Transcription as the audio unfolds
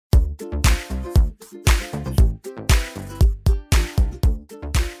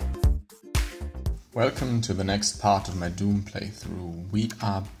Welcome to the next part of my Doom playthrough. We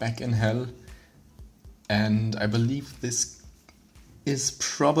are back in hell, and I believe this is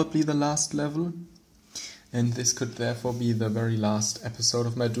probably the last level, and this could therefore be the very last episode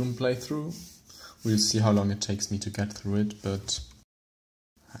of my Doom playthrough. We'll see how long it takes me to get through it, but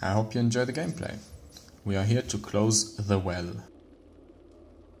I hope you enjoy the gameplay. We are here to close the well.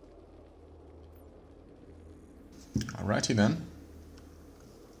 Alrighty then.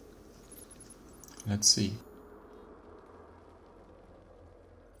 Let's see.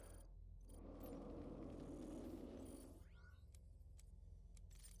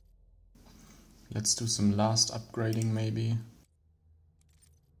 Let's do some last upgrading maybe.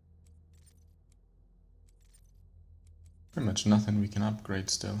 Pretty much nothing we can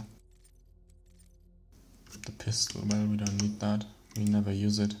upgrade still. The pistol, well, we don't need that. We never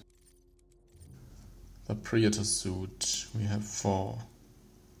use it. The Predator suit, we have 4.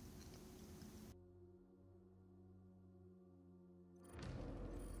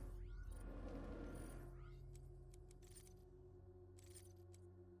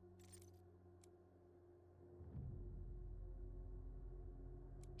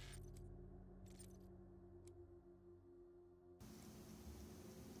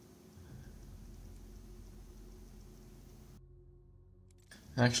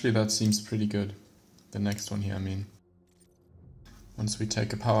 Actually, that seems pretty good. The next one here, I mean. Once we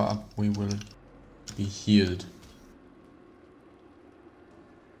take a power up, we will be healed.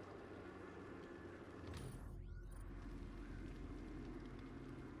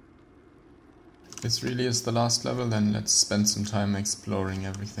 If this really is the last level, then let's spend some time exploring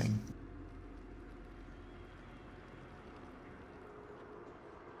everything.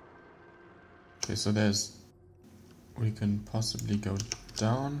 Okay, so we can possibly go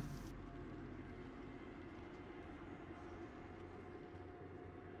down.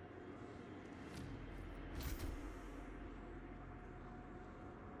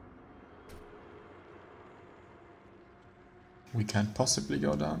 We can't possibly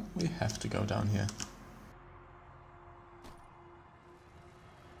go down. We have to go down here.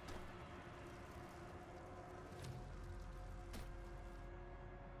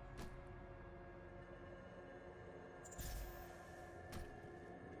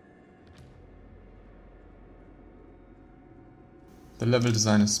 The level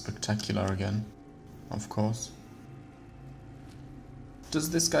design is spectacular again, of course.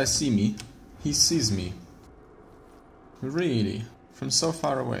 Does this guy see me? He sees me. Really? From so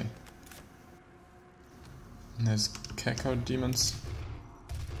far away. And there's Cacao demons.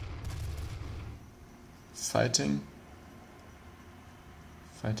 Fighting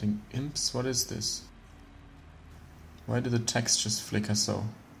imps? What is this? Why do the textures flicker so?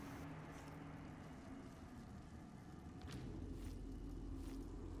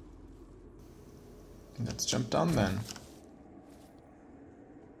 Let's jump down then.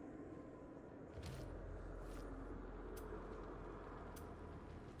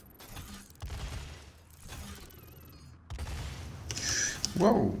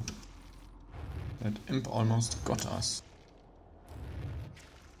 Whoa! That imp almost got us.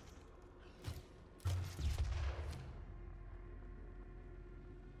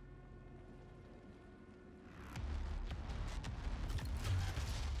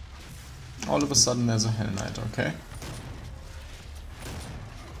 All of a sudden there's a Hell Knight, okay?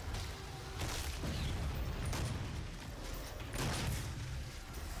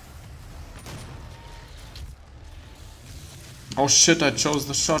 Oh shit, I chose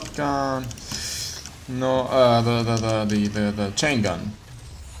the shotgun. No, the chain gun.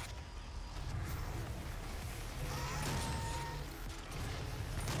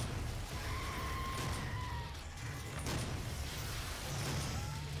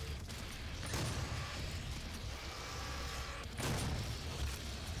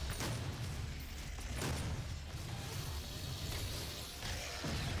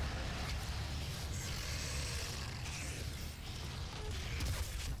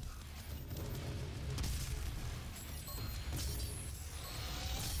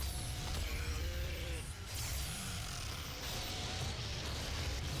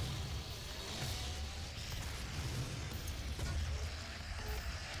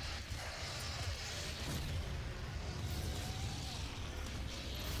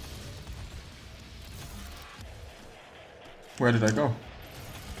 Where did I go?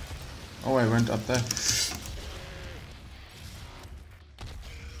 Oh, I went up there.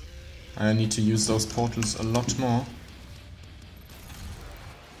 I need to use those portals a lot more.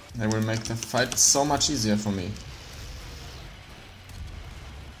 They will make the fight so much easier for me.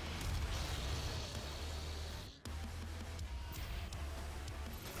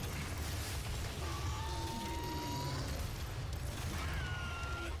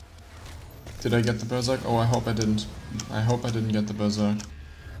 Did I get the berserk? Oh, I hope I didn't. I hope I didn't get the berserk.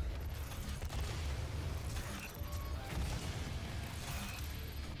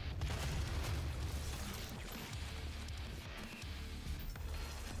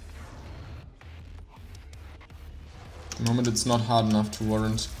 At the moment it's not hard enough to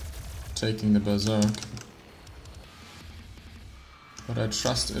warrant taking the berserk. But I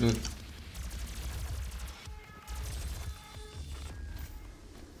trust it'll...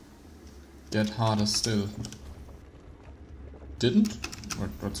 get harder still. Didn't?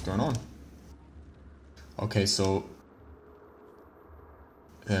 What's going on? Okay, so...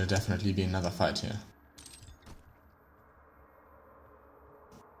 there'll definitely be another fight here.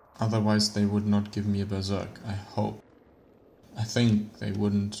 Otherwise they would not give me a berserk, I hope. I think they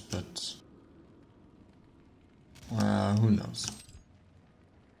wouldn't, but... who knows.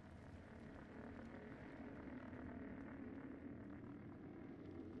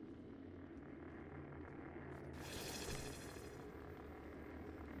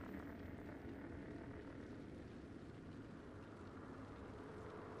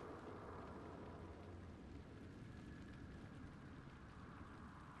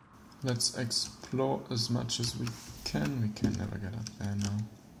 Let's explore as much as we can. We can never get up there now.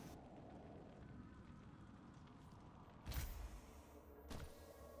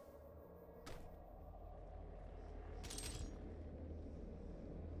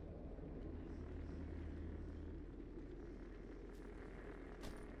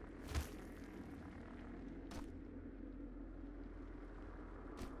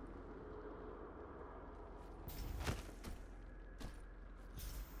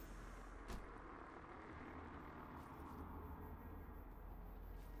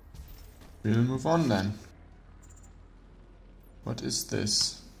 We'll move on then. What is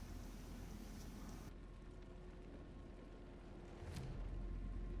this?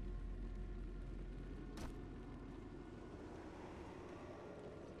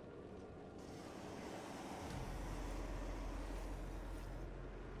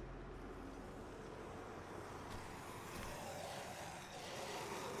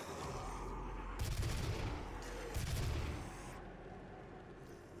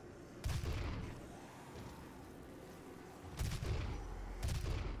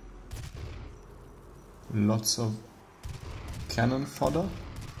 Lots of cannon fodder.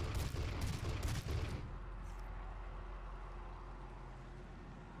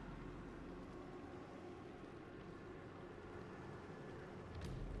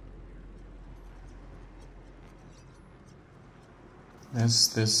 There's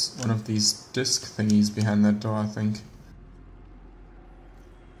this one of these disc thingies behind that door, I think.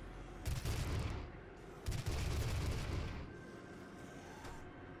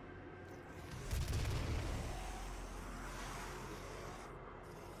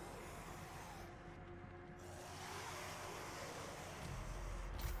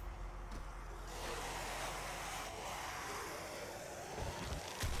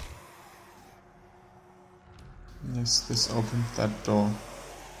 Yes, this opened that door.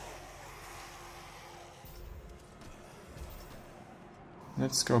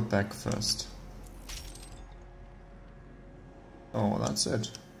 Let's go back first. Oh, that's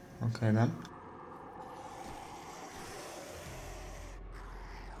it. Okay then.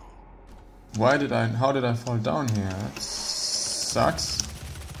 How did I fall down here? That sucks.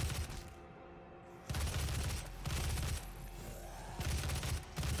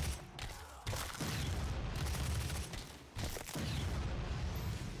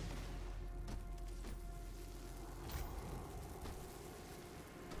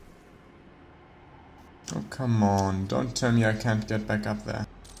 Oh, come on. Don't tell me I can't get back up there.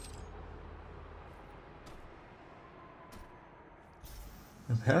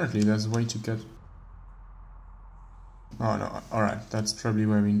 Apparently there's a way to get... Oh no, alright, that's probably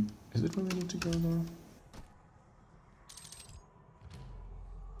where we... Is it where we need to go though?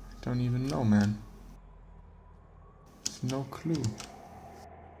 I don't even know, man. No clue.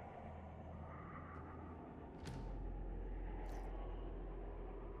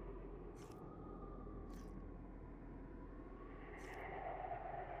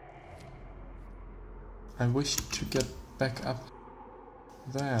 I wish to get back up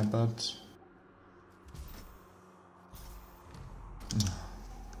there, but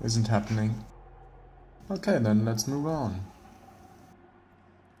isn't happening. Okay, then let's move on.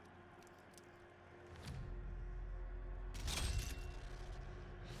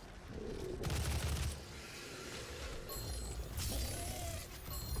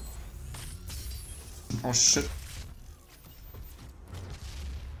 Oh shit.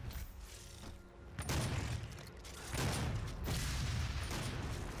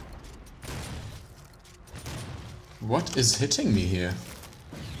 What is hitting me here?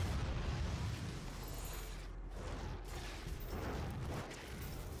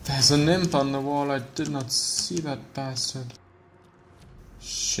 There's an imp on the wall, I did not see that bastard.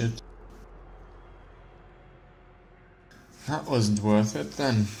 Shit. That wasn't worth it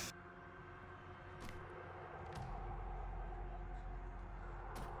then.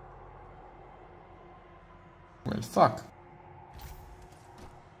 Well, fuck.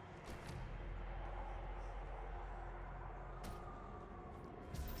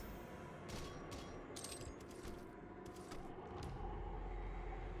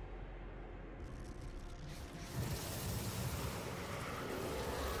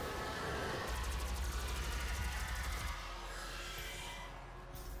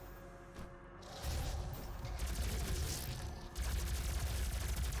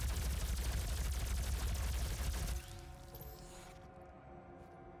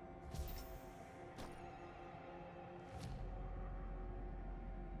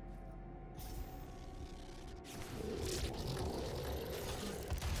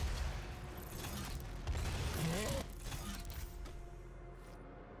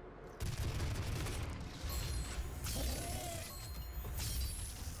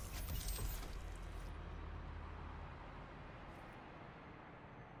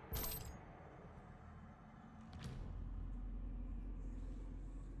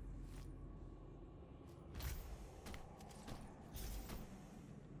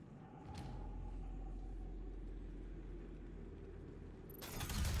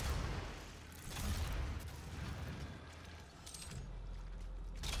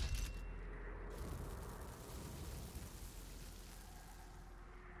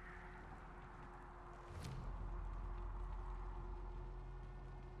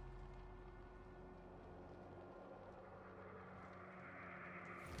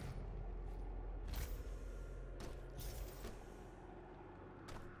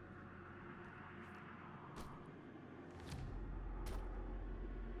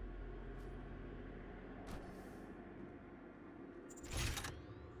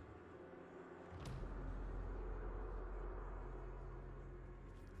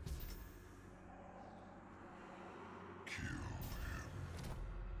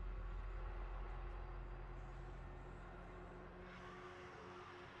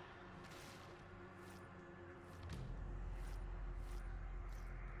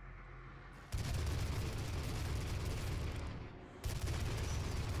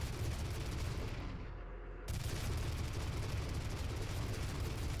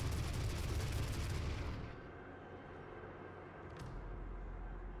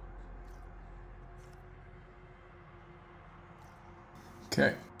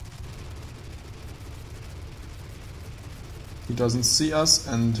 Okay. He doesn't see us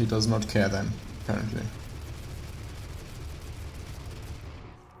and he does not care then, apparently.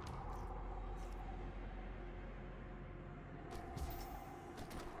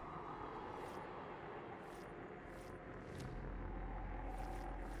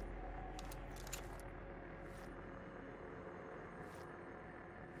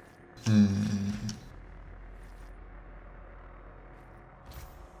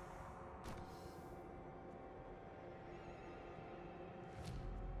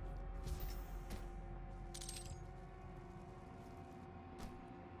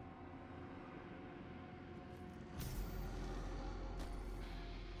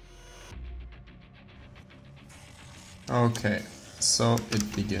 Okay, so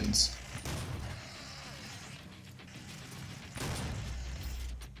it begins.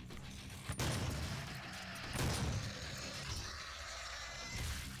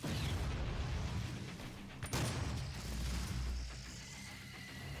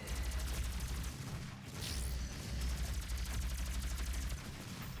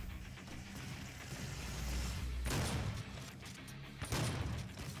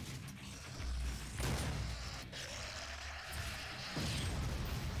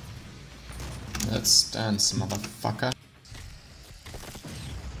 Let's dance, motherfucker.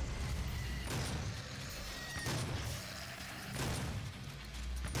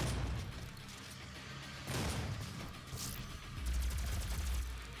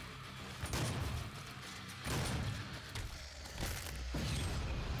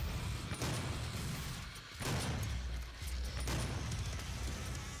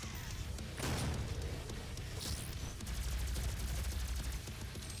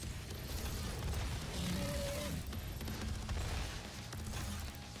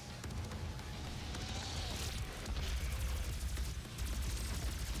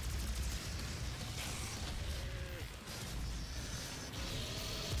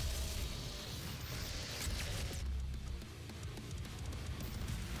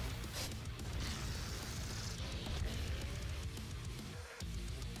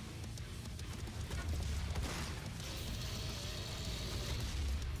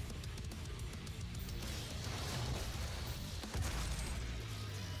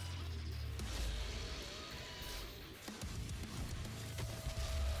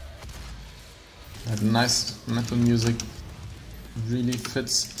 That nice metal music really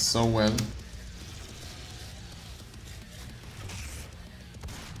fits so well.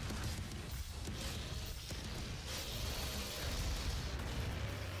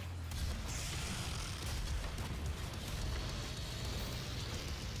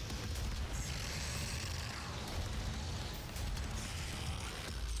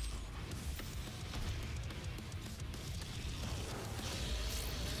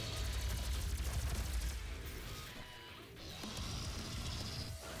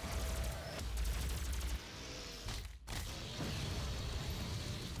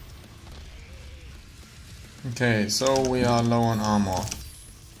 Okay, so we are low on armor.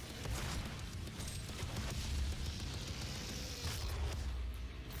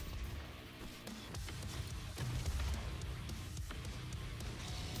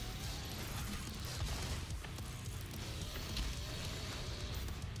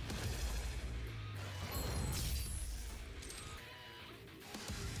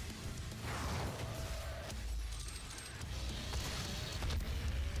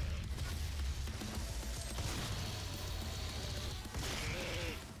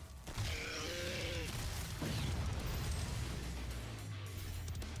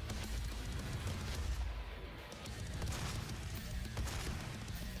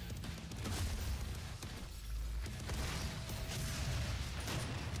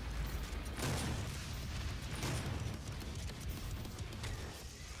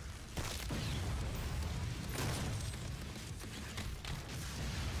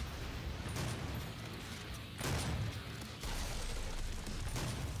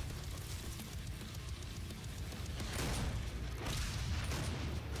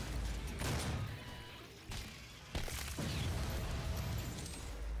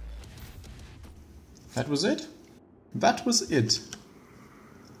 That was it? That was it.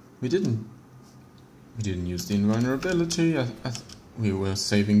 We didn't use the invulnerability. We were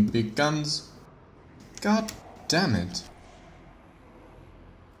saving big guns. God damn it.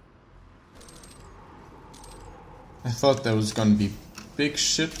 I thought there was gonna be big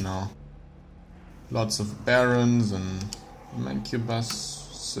shit now. Lots of barons and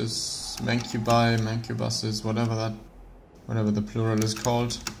mancubuses, whatever the plural is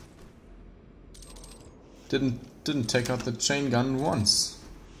called. Didn't take out the chain gun once.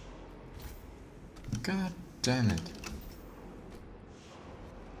 God damn it.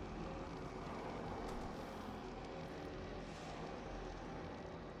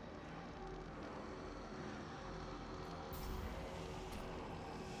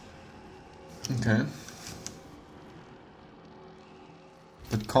 Okay.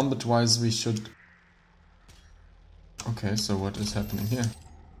 But combat-wise we should... Okay, so what is happening here?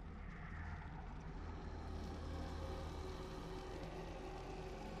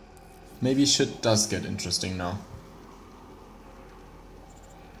 Maybe shit does get interesting now.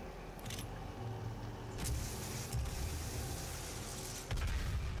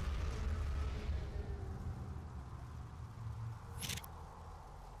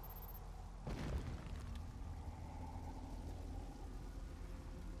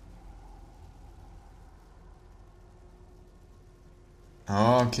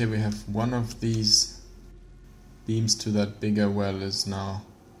 Oh, okay, we have one of these beams to that bigger well is now...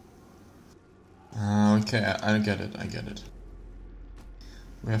 okay, I get it.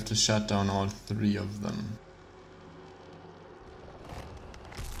 We have to shut down all three of them.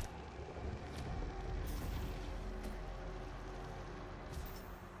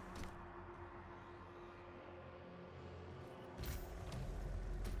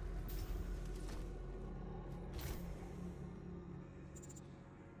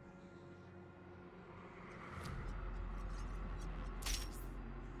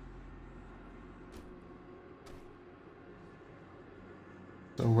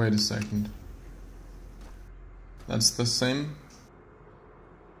 So wait a second. That's the same?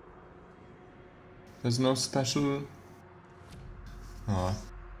 There's no special... Oh,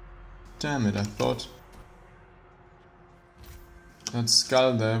 damn it, I thought that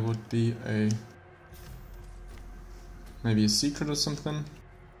skull there would be maybe a secret or something.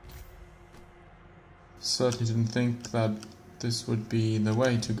 Certainly didn't think that this would be the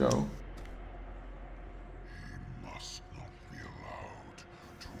way to go.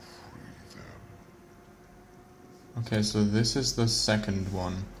 Okay, so this is the second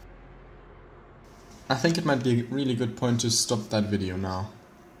one. I think it might be a really good point to stop that video now.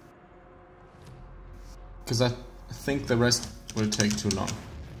 Because I think the rest will take too long.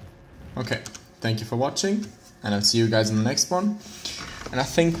 Okay, thank you for watching, and I'll see you guys in the next one. And I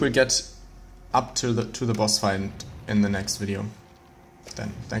think we'll get up to the boss fight in the next video.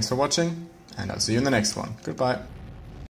 Then, thanks for watching, and I'll see you in the next one. Goodbye.